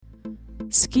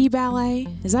Ski ballet?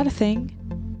 Is that a thing?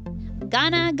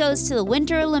 Ghana goes to the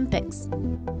Winter Olympics.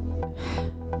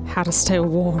 How to stay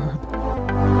warm.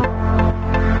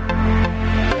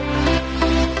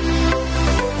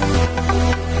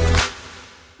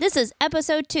 This is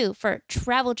episode 2 for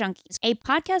Travel Junkies, a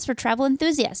podcast for travel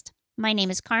enthusiasts. My name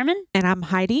is Carmen. And I'm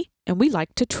Heidi, and we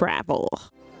like to travel.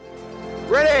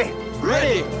 Ready?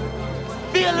 Ready.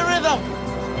 Feel the rhythm.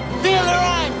 Feel the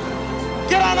rhyme.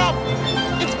 Get on up.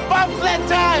 It's bobsled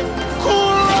time.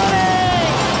 Cool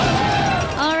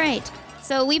running. All right.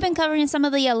 So we've been covering some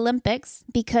of the Olympics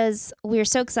because we're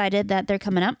so excited that they're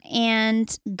coming up.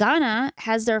 And Ghana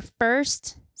has their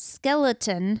first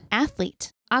skeleton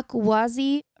athlete,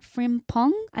 Akwazi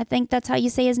Frimpong. I think that's how you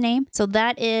say his name. So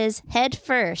that is head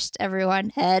first,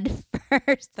 everyone. Head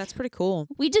first. That's pretty cool.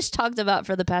 We just talked about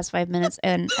for the past 5 minutes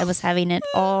and I was having it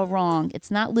all wrong.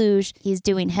 It's not luge. He's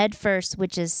doing head first,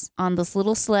 which is on this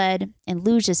little sled, and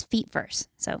luge is feet first.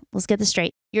 So let's get this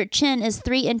straight. Your chin is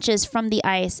 3 inches from the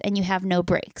ice and you have no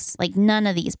brakes. Like none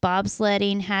of these.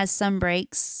 Bobsledding has some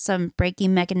brakes, some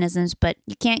braking mechanisms, but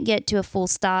you can't get to a full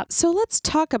stop. So let's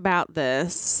talk about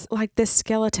this, like this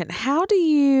skeleton. How do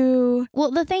you...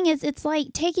 Well, the thing is, it's like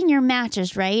taking your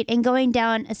matches, right? And going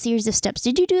down a series of steps.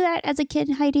 Did you do that as a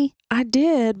kid, Heidi? I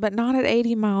did, but not at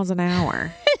 80 miles an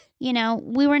hour. You know,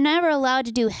 we were never allowed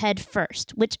to do head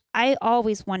first, which I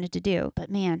always wanted to do. But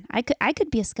man, I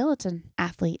could be a skeleton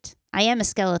athlete. I am a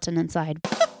skeleton inside.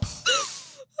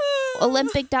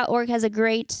 Olympic.org has a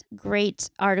great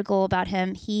article about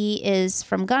him. He is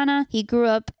from Ghana. He grew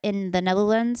up in the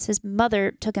Netherlands. His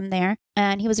mother took him there,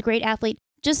 and he was a great athlete.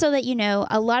 Just so that you know,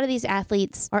 a lot of these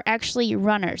athletes are actually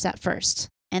runners at first.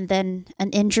 And then an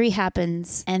injury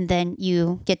happens, and then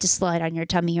you get to slide on your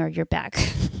tummy or your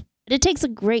back. It takes a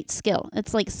great skill.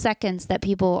 It's like seconds that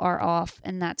people are off,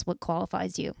 and that's what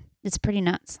qualifies you. It's pretty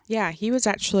nuts. Yeah, he was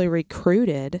actually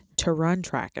recruited to run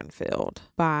track and field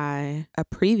by a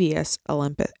previous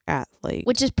Olympic athlete.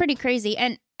 Which is pretty crazy.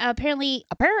 And apparently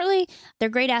they're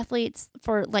great athletes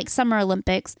for like Summer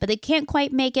Olympics, but they can't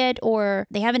quite make it, or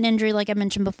they have an injury like I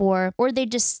mentioned before, or they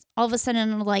just all of a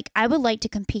sudden are like, I would like to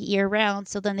compete year round.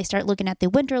 So then they start looking at the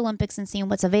Winter Olympics and seeing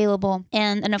what's available.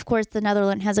 And of course, the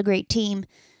Netherlands has a great team.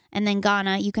 And then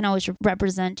Ghana, you can always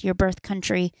represent your birth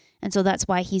country. And so that's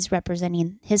why he's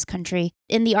representing his country.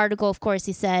 In the article, of course,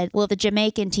 he said, well, the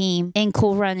Jamaican team in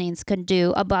Cool Runnings can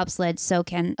do a bobsled, so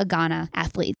can a Ghana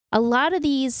athlete. A lot of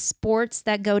these sports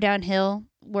that go downhill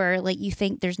where like you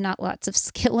think there's not lots of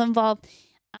skill involved,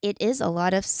 it is a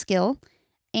lot of skill.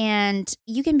 And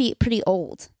you can be pretty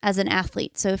old as an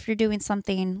athlete. So if you're doing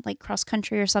something like cross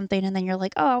country or something, and then you're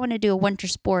like, oh, I want to do a winter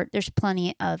sport, there's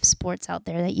plenty of sports out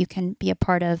there that you can be a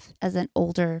part of as an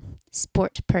older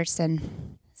sport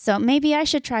person. So maybe I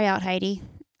should try out, Heidi.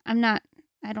 I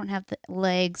don't have the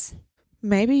legs.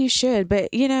 Maybe you should.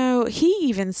 But, you know, he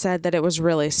even said that it was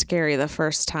really scary the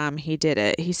first time he did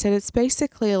it. He said it's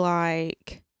basically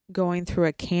like going through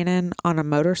a canyon on a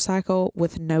motorcycle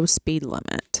with no speed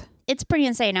limit. It's pretty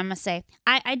insane, I must say.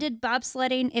 I did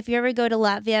bobsledding. If you ever go to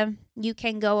Latvia, you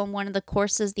can go on one of the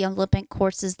courses, the Olympic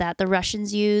courses that the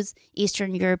Russians use,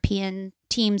 Eastern European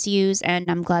teams use,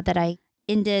 and I'm glad that I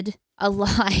ended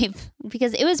alive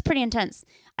because it was pretty intense.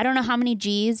 I don't know how many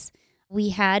G's we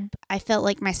had. I felt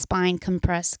like my spine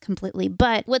compressed completely.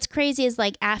 But what's crazy is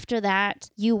like after that,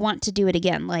 you want to do it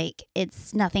again. Like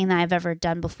it's nothing that I've ever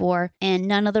done before. And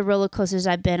none of the roller coasters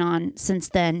I've been on since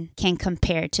then can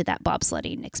compare to that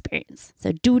bobsledding experience.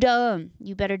 So do them.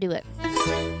 You better do it.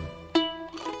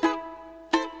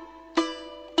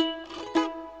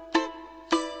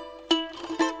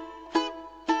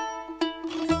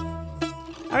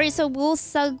 All right, so we'll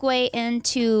segue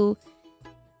into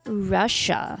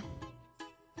Russia.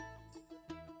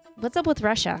 What's up with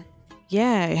Russia?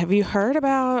 Yeah, have you heard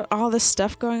about all this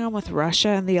stuff going on with Russia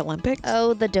and the Olympics?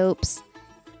 Oh, the dopes.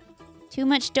 Too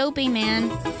much doping, man.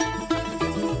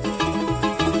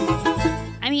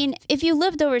 I mean, if you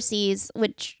lived overseas,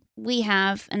 which we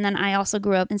have, and then I also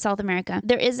grew up in South America,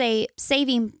 there is a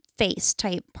saving face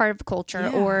type part of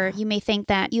culture, or you may think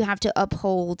that you have to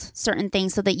uphold certain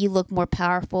things so that you look more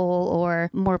powerful or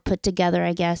more put together,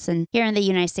 I guess. And here in the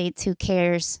United States, who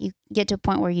cares? You get to a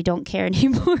point where you don't care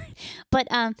anymore. But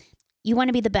you want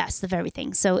to be the best of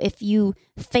everything. So if you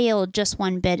fail just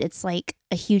one bit, it's like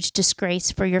a huge disgrace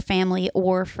for your family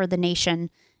or for the nation.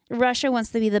 Russia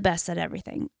wants to be the best at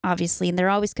everything, obviously, and they're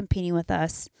always competing with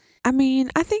us. I mean,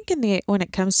 I think when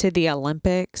it comes to the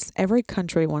Olympics, every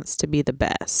country wants to be the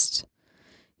best.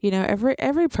 You know,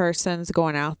 every person's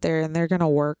going out there and they're going to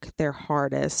work their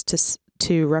hardest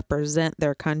to represent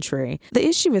their country. The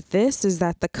issue with this is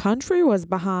that the country was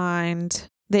behind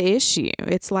the issue.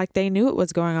 It's like they knew it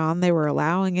was going on. They were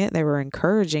allowing it. They were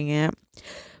encouraging it.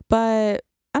 But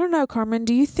I don't know, Carmen,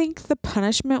 do you think the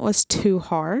punishment was too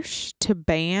harsh to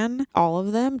ban all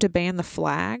of them, to ban the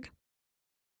flag?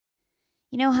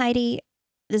 You know, Heidi,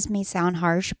 this may sound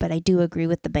harsh, but I do agree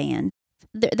with the ban.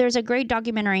 There's a great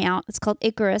documentary out. It's called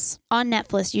Icarus on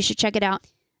Netflix. You should check it out.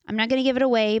 I'm not going to give it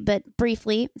away, but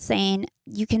briefly saying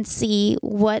you can see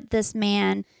what this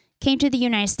man came to the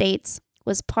United States,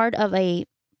 was part of a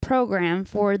program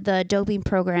for the doping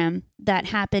program that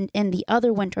happened in the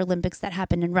other Winter Olympics that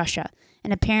happened in Russia.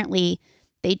 And apparently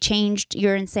they changed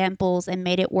urine samples and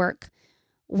made it work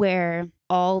where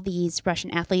all these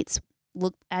Russian athletes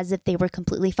looked as if they were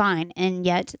completely fine. And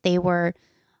yet they were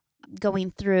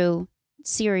going through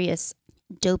serious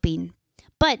doping.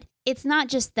 But it's not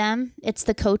just them. It's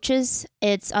the coaches.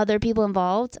 It's other people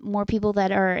involved, more people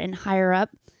that are in higher up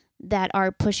that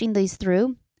are pushing these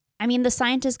through. I mean, the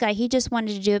scientist guy, he just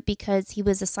wanted to do it because he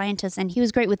was a scientist and he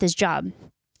was great with his job.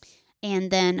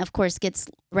 And then, of course, gets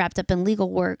wrapped up in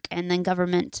legal work and then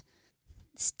government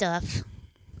stuff.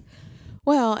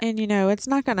 Well, and it's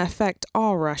not going to affect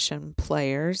all Russian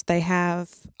players. They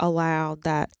have allowed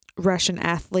that Russian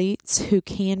athletes who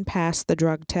can pass the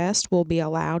drug test will be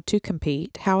allowed to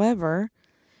compete. However,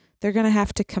 they're going to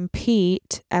have to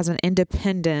compete as an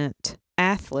independent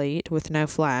athlete with no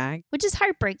flag. Which is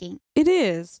heartbreaking. It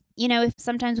is. If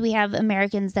sometimes we have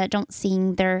Americans that don't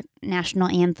sing their national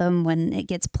anthem when it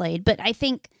gets played. But I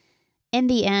think in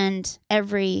the end,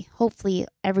 hopefully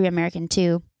every American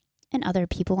too, and other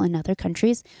people in other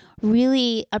countries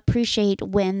really appreciate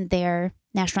when their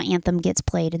national anthem gets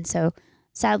played. And so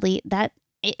sadly, that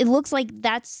it looks like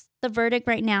that's the verdict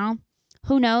right now.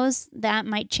 Who knows? That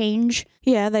might change.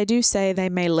 Yeah, they do say they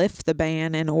may lift the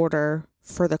ban in order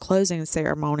for the closing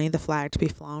ceremony, the flag to be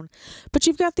flown. But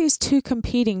you've got these two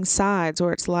competing sides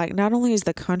where it's like not only is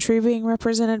the country being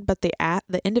represented, but the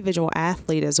individual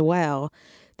athlete as well.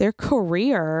 Their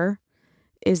career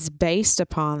is based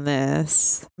upon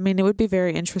this. I mean, it would be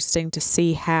very interesting to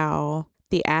see how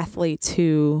the athletes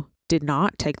who did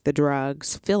not take the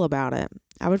drugs feel about it.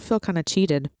 I would feel kind of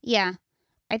cheated. Yeah.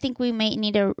 I think we might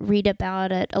need to read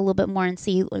about it a little bit more and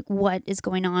see what is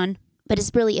going on. But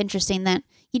it's really interesting that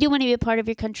you do want to be a part of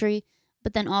your country,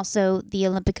 but then also the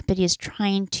Olympic Committee is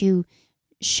trying to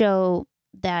show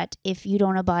that if you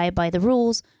don't abide by the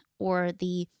rules or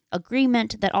the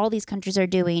agreement that all these countries are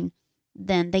doing,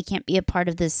 then they can't be a part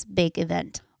of this big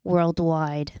event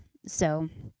worldwide. So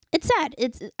it's sad.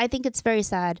 I think it's very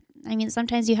sad. I mean,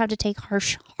 sometimes you have to take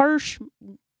harsh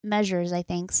measures, I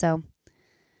think. So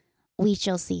we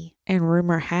shall see. And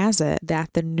rumor has it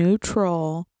that the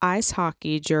neutral ice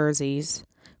hockey jerseys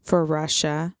for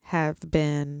Russia have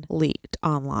been leaked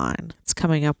online. It's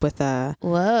coming up with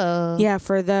Whoa. Yeah,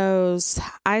 for those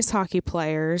ice hockey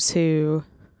players who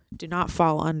do not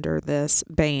fall under this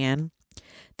ban,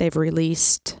 they've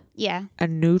released a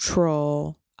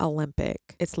neutral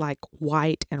Olympic. It's like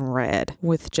white and red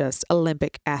with just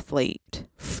Olympic athlete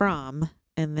from,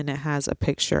 and then it has a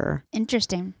picture.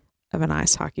 Interesting. Of an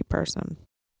ice hockey person.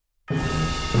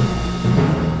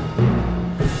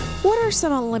 What are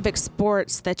some Olympic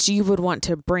sports that you would want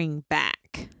to bring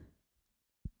back?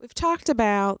 We've talked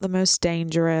about the most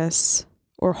dangerous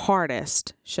or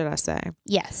hardest, should I say.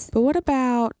 Yes. But what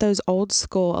about those old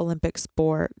school Olympic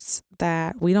sports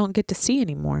that we don't get to see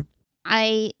anymore?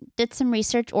 I did some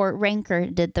research, or Ranker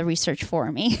did the research for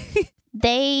me.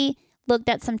 They looked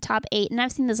at some top 8, and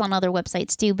I've seen this on other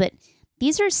websites too, but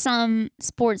these are some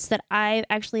sports that I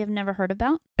actually have never heard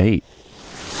about. 8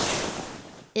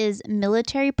 is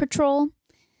military patrol.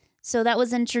 So that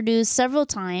was introduced several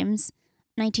times,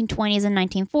 1920s and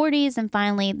 1940s, and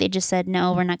finally they just said,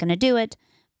 no, we're not going to do it.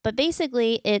 But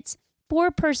basically, it's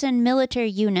 4-person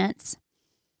military units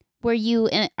where you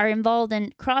are involved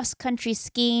in cross-country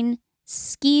skiing,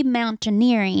 ski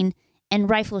mountaineering, and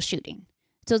rifle shooting.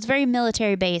 So it's very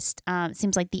military-based. It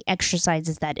seems like the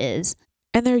exercises that is.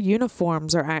 And their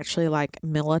uniforms are actually like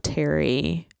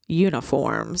military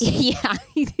uniforms. Yeah.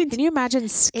 Can you imagine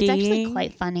skiing? It's actually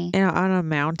quite funny. On a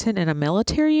mountain in a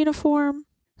military uniform?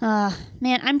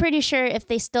 Man, I'm pretty sure if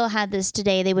they still had this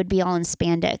today, they would be all in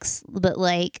spandex, but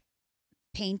like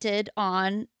painted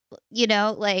on,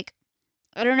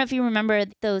 I don't know if you remember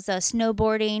those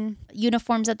snowboarding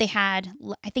uniforms that they had.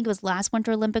 I think it was last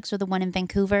Winter Olympics or the one in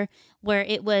Vancouver, where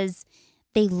it was,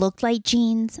 they looked like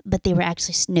jeans, but they were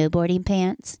actually snowboarding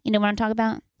pants. You know what I'm talking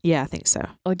about? Yeah, I think so.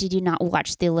 Or did you not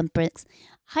watch the Olympics?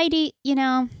 Heidi,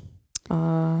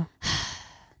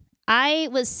 I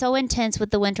was so intense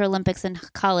with the Winter Olympics in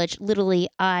college. Literally,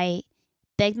 I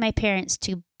begged my parents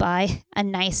to buy a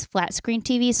nice flat screen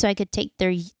TV so I could take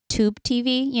their tube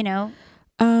TV,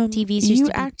 TVs used You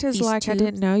to be act as these like I tubes.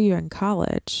 didn't know you in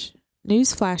college.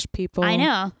 Newsflash, people. I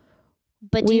know.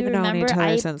 But do you We've known remember each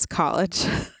other since college.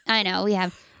 I know we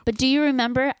have. But do you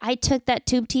remember I took that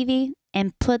tube TV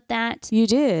and put that You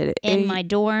did. in my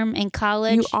dorm in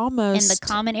college You in almost. the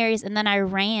common areas, and then I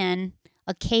ran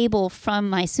a cable from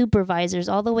my supervisors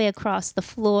all the way across the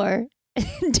floor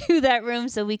to that room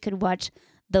so we could watch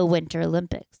the Winter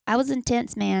Olympics. I was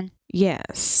intense, man.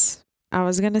 Yes. I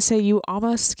was going to say you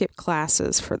almost skipped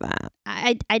classes for that.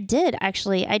 I did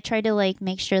actually. I tried to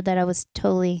make sure that I was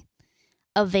totally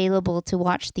available to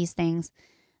watch these things.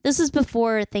 This is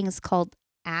before things called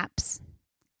apps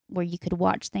where you could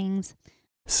watch things.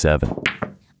 7,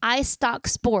 iStock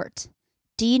Sport.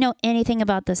 Do you know anything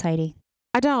about this, Heidi?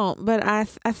 I don't, but I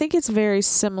think it's very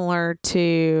similar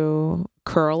to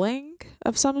curling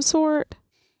of some sort.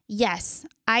 Yes,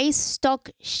 iStock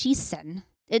Schießen.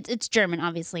 It's German,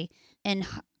 obviously, and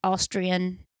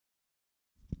Austrian.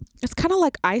 It's kind of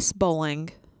like ice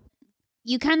bowling.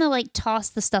 You kind of toss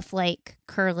the stuff like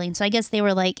curling. So I guess they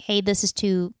were like, hey, this is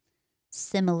too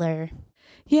similar.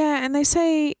 Yeah, and they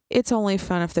say it's only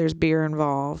fun if there's beer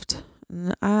involved.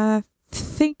 And I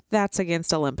think that's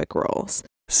against Olympic rules.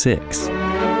 6,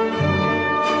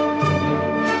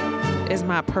 Is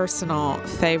my personal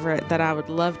favorite that I would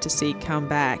love to see come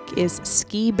back is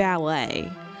ski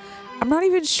ballet. I'm not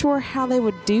even sure how they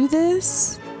would do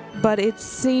this, but it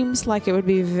seems like it would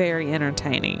be very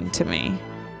entertaining to me.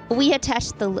 We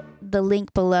attached the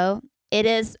link below. It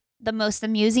is the most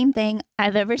amusing thing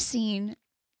I've ever seen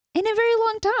in a very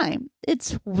long time.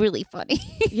 It's really funny.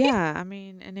 Yeah, I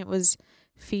mean, and it was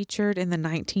featured in the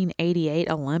 1988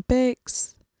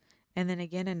 Olympics and then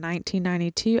again in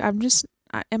 1992.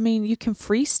 I mean, you can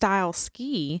freestyle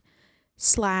ski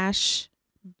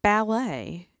 /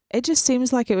 ballet. It just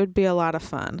seems like it would be a lot of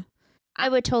fun. I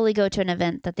would totally go to an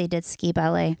event that they did ski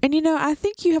ballet. And I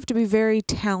think you have to be very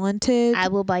talented I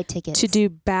will buy tickets to do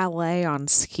ballet on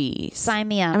skis. Sign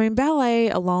me up. I mean, ballet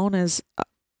alone is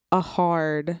a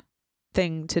hard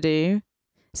thing to do,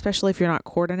 especially if you're not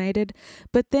coordinated.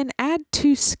 But then add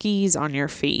 2 skis on your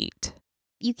feet.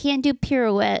 You can't do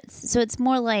pirouettes, so it's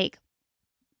more like,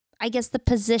 I guess, the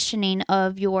positioning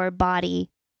of your body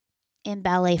in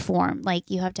ballet form. Like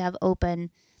you have to have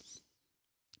open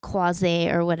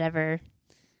croisé or whatever.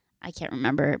 I can't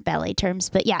remember ballet terms,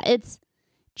 but yeah,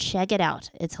 check it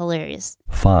out. It's hilarious.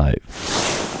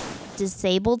 5,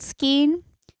 Disabled skiing.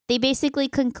 They basically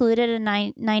concluded in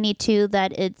 92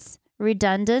 that it's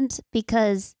redundant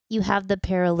because you have the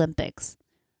Paralympics.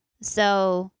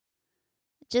 So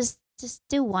just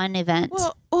do one event.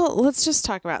 Well, let's just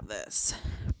talk about this.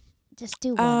 Just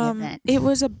do one event. It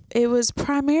was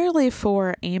primarily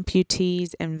for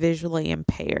amputees and visually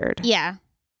impaired. Yeah.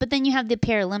 But then you have the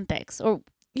Paralympics. Or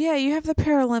Yeah, you have the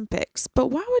Paralympics, but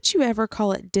why would you ever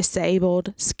call it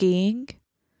disabled skiing?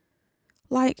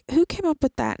 Like, who came up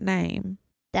with that name?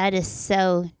 that is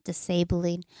so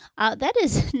disabling. That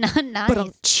is not nice.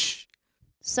 Ba-dum-tsh.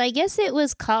 So I guess it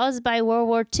was caused by World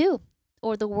War II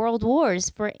or the World Wars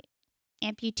for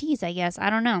amputees, I guess. I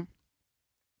don't know.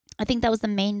 I think that was the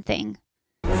main thing.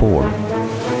 4,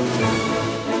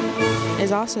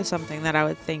 Is also something that I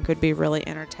would think would be really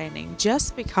entertaining,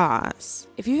 just because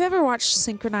if you've ever watched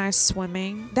synchronized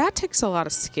swimming, that takes a lot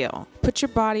of skill. Put your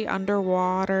body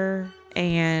underwater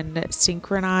and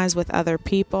synchronize with other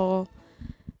people.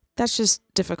 That's just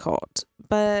difficult.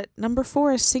 But number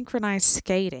 4 is synchronized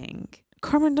skating.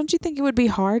 Carmen, don't you think it would be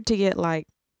hard to get like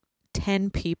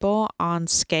 10 people on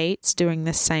skates doing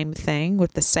the same thing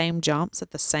with the same jumps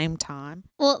at the same time?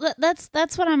 Well,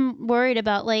 that's what I'm worried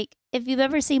about. Like, if you've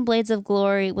ever seen Blades of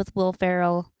Glory with Will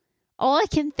Ferrell, all I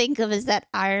can think of is that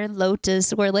Iron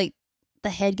Lotus where, like, the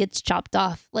head gets chopped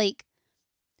off. Like,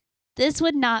 this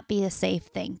would not be a safe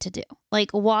thing to do.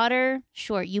 Like, water,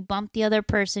 sure, you bump the other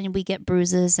person, we get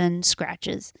bruises and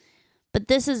scratches. But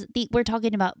we're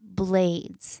talking about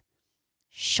blades,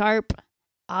 sharp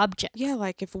objects. Yeah,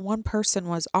 like if one person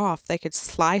was off, they could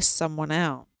slice someone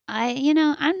out.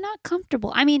 I'm not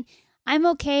comfortable. I mean, I'm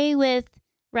okay with,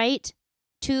 right,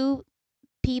 2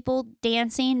 people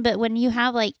dancing, but when you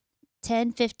have like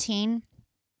 10, 15,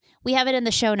 we have it in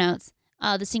the show notes,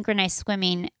 the synchronized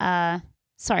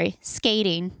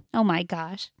skating. Oh my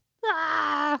gosh.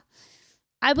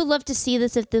 I would love to see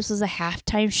this if this was a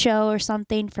halftime show or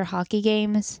something for hockey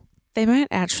games. They might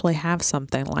actually have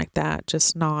something like that,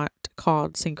 just not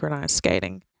called synchronized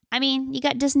skating. I mean, you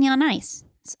got Disney on Ice.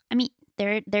 I mean,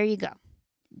 there you go.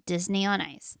 Disney on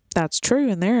Ice. That's true,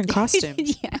 and they're in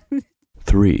costumes. Yeah.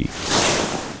 3,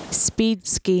 Speed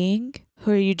skiing,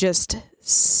 where you just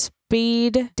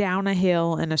speed down a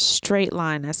hill in a straight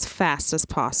line as fast as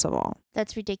possible.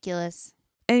 That's ridiculous.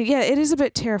 And yeah, it is a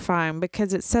bit terrifying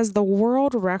because it says the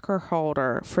world record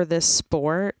holder for this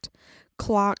sport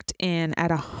clocked in at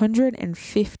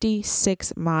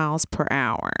 156 miles per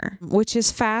hour, which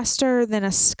is faster than a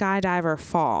skydiver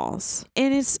falls.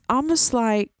 And it's almost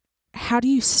like, how do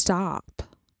you stop?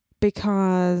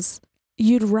 Because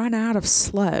you'd run out of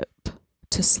slope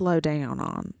to slow down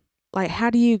on. Like, how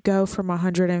do you go from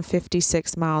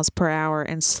 156 miles per hour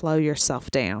and slow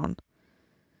yourself down?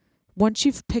 Once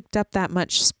you've picked up that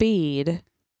much speed.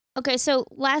 Okay, so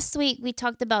last week we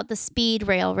talked about the speed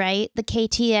rail, right? The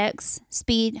KTX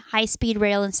high speed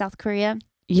rail in South Korea.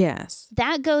 Yes.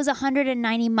 That goes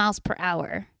 190 miles per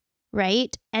hour,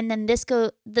 right? And then this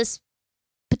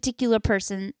particular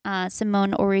person,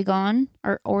 Simone Oregon,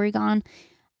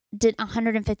 did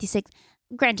 156.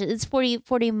 Granted, it's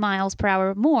 40 miles per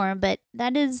hour more, but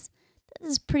that is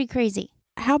pretty crazy.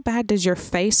 How bad does your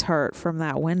face hurt from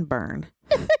that wind burn?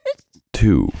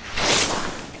 2,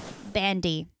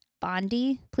 Bondi,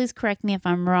 please correct me if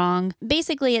I'm wrong.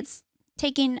 Basically, it's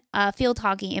taking field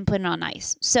hockey and putting it on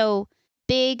ice. So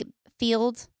big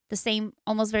field, the same,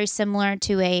 almost very similar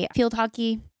to a field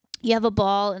hockey. You have a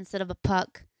ball instead of a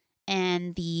puck,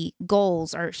 and the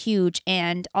goals are huge.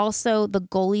 And also, the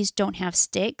goalies don't have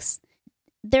sticks.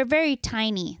 They're very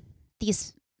tiny,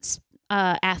 these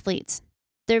athletes.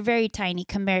 They're very tiny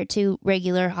compared to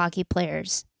regular hockey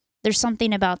players. There's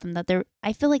something about them that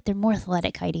I feel like they're more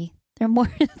athletic, Heidi. They're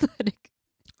more athletic.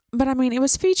 But I mean, it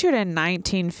was featured in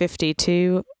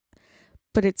 1952,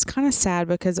 but it's kind of sad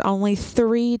because only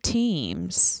 3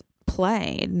 teams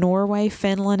played: Norway,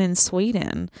 Finland, and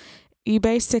Sweden. You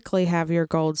basically have your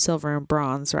gold, silver, and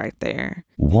bronze right there.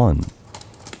 1,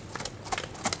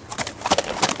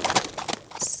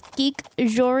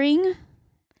 Skikjoring.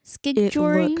 It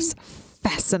looks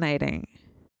fascinating.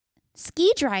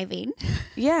 Ski driving.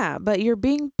 Yeah, but you're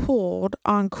being pulled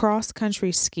on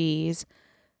cross-country skis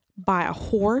by a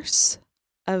horse,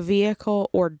 a vehicle,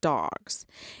 or dogs.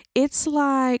 It's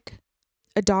like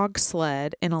a dog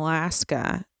sled in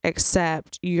Alaska,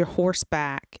 except you're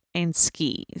horseback and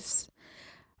skis.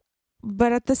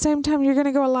 But at the same time, you're going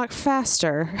to go a lot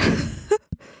faster.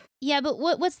 Yeah, but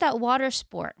what's that water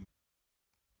sport?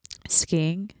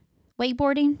 Skiing.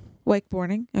 Wakeboarding?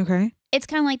 Wakeboarding. Okay. It's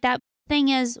kind of like that. Thing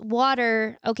is,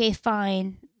 water, okay,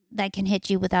 fine, that can hit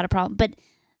you without a problem. But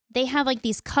they have like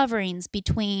these coverings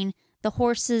between the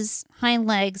horse's hind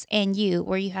legs and you,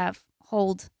 where you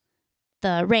hold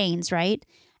the reins, right?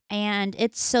 And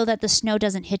it's so that the snow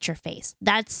doesn't hit your face.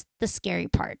 That's the scary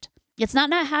part. It's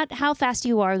not how fast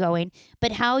you are going,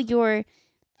 but how your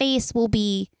face will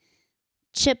be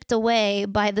chipped away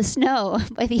by the snow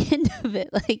by the end of it.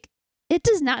 Like, it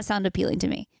does not sound appealing to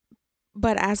me.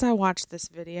 But as I watch this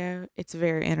video, it's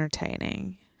very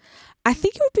entertaining. I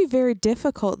think it would be very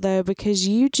difficult, though, because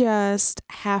you just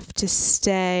have to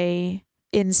stay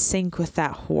in sync with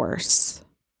that horse.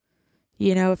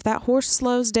 You know, if that horse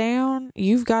slows down,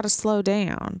 you've got to slow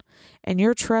down. And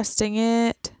you're trusting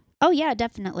it. Oh, yeah,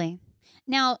 definitely.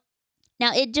 Now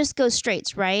it just goes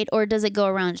straight, right? Or does it go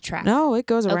around the track? No, it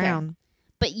goes around.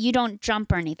 But you don't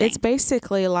jump or anything? It's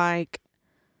basically like...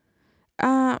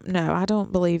 no, I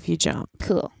don't believe you jump.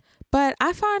 Cool. But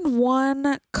I find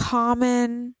one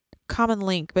common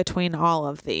link between all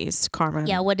of these, Carmen.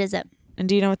 Yeah, what is it? And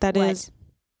do you know what that is?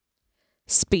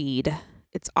 Speed.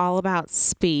 It's all about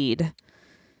speed.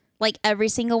 Like every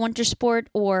single winter sport,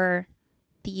 or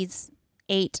these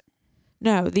 8?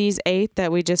 No, these 8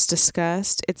 that we just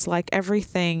discussed, it's like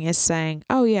everything is saying,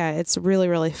 oh yeah, it's really,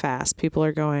 really fast. People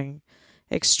are going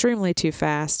extremely too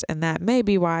fast, and that may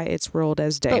be why it's ruled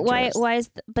as dangerous. But why is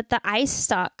the ice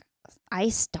stock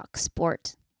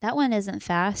sport, that one isn't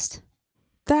fast?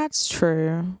 That's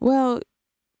true. Well,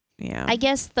 yeah. I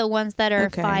guess the ones that are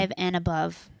 5 and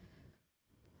above.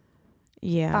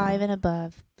 Yeah. 5 and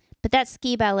above. But that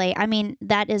ski ballet, I mean,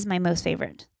 that is my most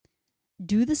favorite.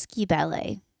 Do the ski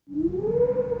ballet.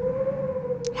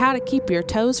 How to keep your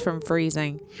toes from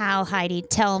freezing. How, Heidi?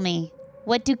 Tell me.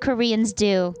 What do Koreans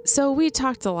do? So we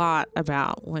talked a lot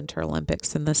about Winter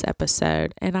Olympics in this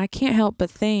episode, and I can't help but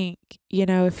think, you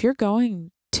know, if you're going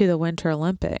to the Winter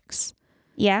Olympics,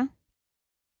 yeah,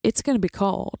 it's going to be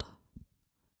cold.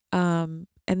 And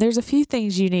there's a few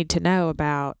things you need to know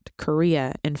about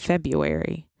Korea in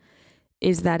February,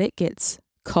 is that it gets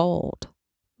cold,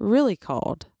 really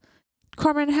cold.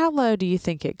 Carmen, how low do you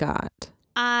think it got?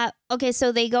 Okay,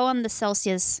 so they go on the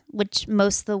Celsius, which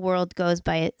most of the world goes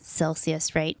by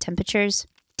Celsius, right? Temperatures.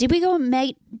 Did we go to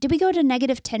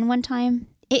 -10 one time?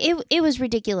 It was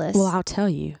ridiculous. Well, I'll tell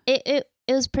you. It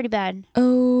was pretty bad.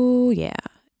 Oh, yeah.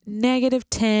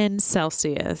 -10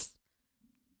 Celsius.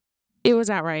 It was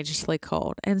outrageously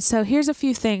cold. And so here's a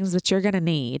few things that you're going to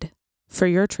need for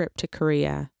your trip to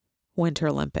Korea Winter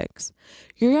Olympics.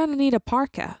 You're going to need a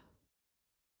parka.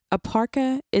 A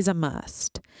parka is a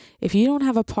must. If you don't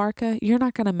have a parka, you're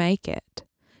not going to make it.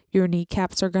 Your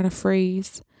kneecaps are going to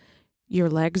freeze. Your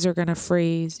legs are going to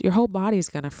freeze. Your whole body's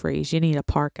going to freeze. You need a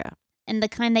parka. And the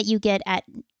kind that you get at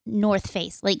North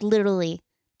Face, like literally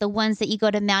the ones that you go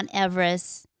to Mount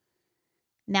Everest.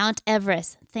 Mount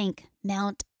Everest. Think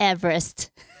Mount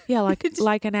Everest. Yeah,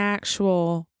 like an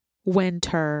actual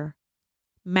winter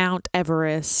Mount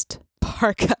Everest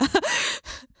parka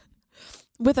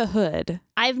with a hood.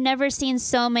 I've never seen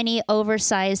so many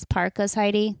oversized parkas,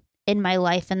 Heidi, in my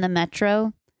life in the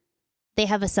metro. They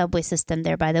have a subway system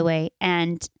there, by the way.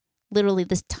 And literally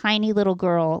this tiny little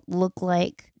girl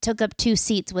took up 2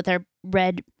 seats with her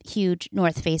red, huge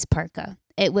North Face parka.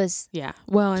 It was Yeah.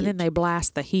 Well, and cute. then they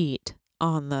blast the heat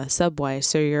on the subway,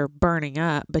 so you're burning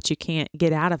up, but you can't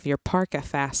get out of your parka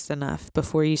fast enough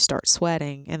before you start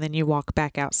sweating, and then you walk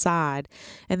back outside,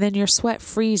 and then your sweat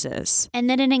freezes. And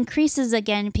then it increases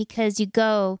again because you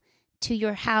go to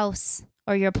your house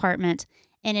or your apartment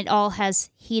and it all has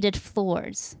heated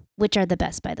floors, which are the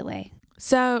best, by the way.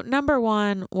 So number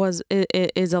 1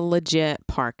 is a legit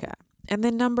parka. And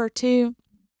then number 2,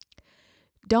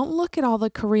 don't look at all the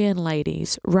Korean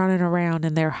ladies running around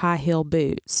in their high heel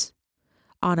boots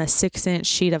on a 6-inch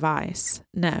sheet of ice.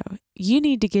 No, you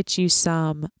need to get you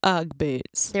some Ugg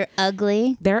boots. They're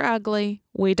ugly. They're ugly.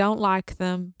 We don't like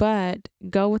them, but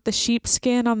go with the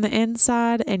sheepskin on the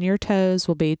inside and your toes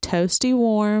will be toasty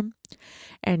warm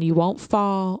and you won't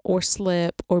fall or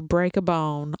slip or break a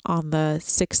bone on the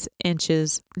 6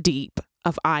 inches deep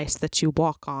of ice that you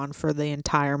walk on for the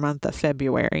entire month of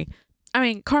February. I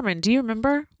mean, Carmen, do you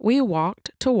remember? We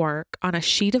walked to work on a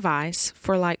sheet of ice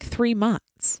for like 3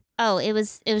 months. Oh, it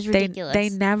was ridiculous. They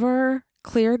never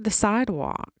cleared the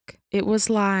sidewalk. It was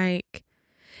like,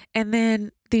 and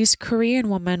then these Korean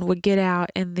women would get out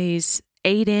in these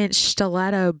 8-inch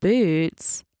stiletto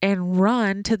boots and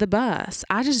run to the bus.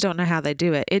 I just don't know how they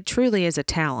do it. It truly is a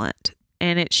talent,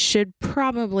 and it should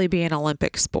probably be an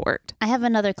Olympic sport. I have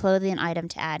another clothing item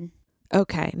to add.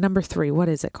 Okay, number 3. What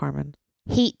is it, Carmen?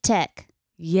 Heat tech.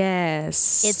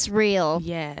 Yes. It's real.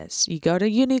 Yes. You go to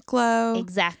Uniqlo.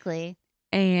 Exactly.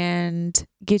 And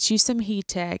get you some heat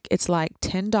tech. It's like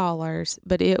 $10,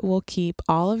 but it will keep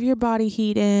all of your body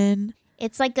heat in.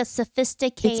 It's like a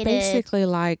sophisticated It's basically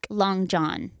like long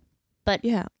john. But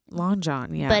long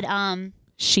john, yeah. But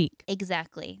chic.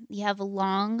 exactly. You have a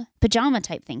long pajama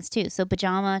type things too. So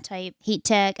pajama type heat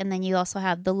tech, and then you also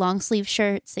have the long sleeve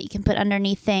shirts that you can put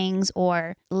underneath things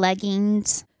or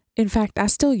leggings. In fact, I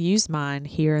still use mine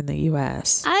here in the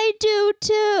US. I do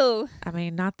too. I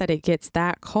mean, not that it gets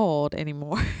that cold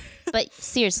anymore. But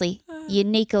seriously,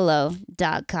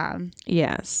 Uniqlo.com.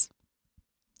 Yes.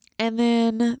 And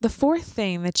then the 4th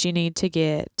thing that you need to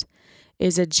get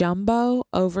is a jumbo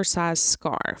oversized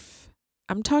scarf.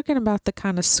 I'm talking about the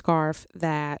kind of scarf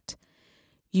that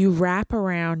you wrap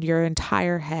around your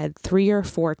entire head 3 or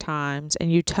 4 times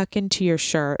and you tuck into your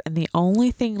shirt, and the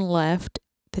only thing left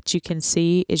that you can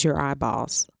see is your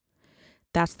eyeballs.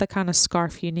 That's the kind of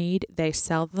scarf you need. They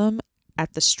sell them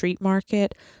at the street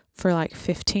market for like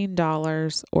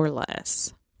 $15 or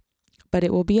less. But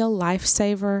it will be a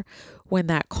lifesaver when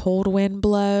that cold wind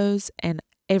blows and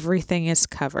everything is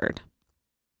covered.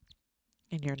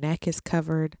 And your neck is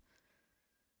covered.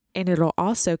 And it'll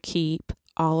also keep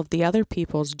all of the other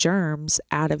people's germs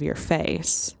out of your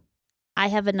face. I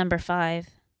have a number 5.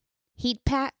 Heat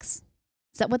packs.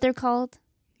 Is that what they're called?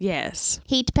 Yes.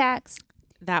 Heat packs.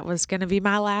 That was going to be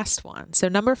my last one. So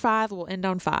number 5, we'll end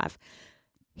on 5.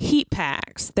 Heat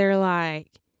packs. They're like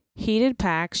heated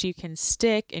packs you can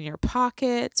stick in your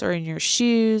pockets or in your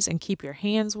shoes and keep your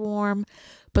hands warm.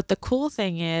 But the cool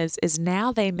thing is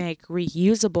now they make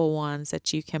reusable ones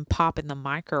that you can pop in the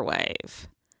microwave.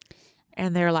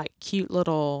 And they're like cute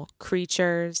little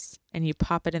creatures, and you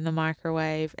pop it in the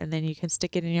microwave and then you can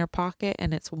stick it in your pocket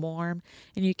and it's warm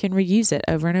and you can reuse it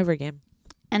over and over again.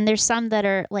 And there's some that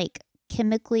are like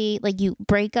chemically, like you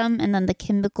break them and then the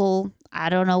chemical, I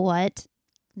don't know what,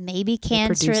 maybe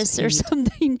cancerous or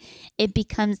something, it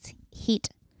becomes heat.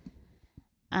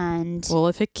 And well,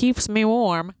 if it keeps me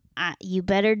warm, you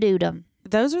better do them.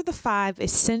 Those are the 5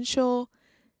 essential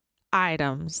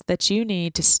items that you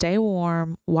need to stay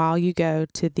warm while you go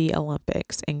to the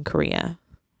Olympics in Korea.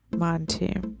 Mine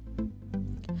too.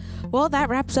 Well, that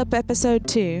wraps up episode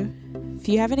 2. If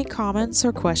you have any comments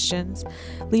or questions,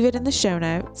 leave it in the show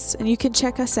notes, and you can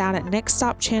check us out at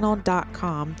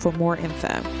nextstopchannel.com for more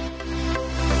info.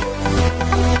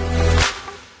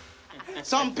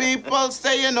 Some people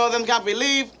say, you know, them can't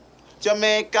believe.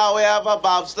 Jamaica, we have a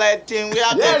bobsled team. We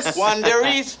have Yes. the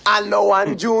Wanderers. I know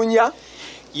one junior.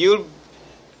 You'll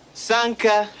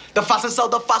Sanka. The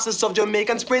fastest of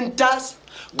Jamaican sprinters.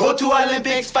 Go to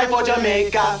Olympics, fight for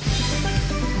Jamaica.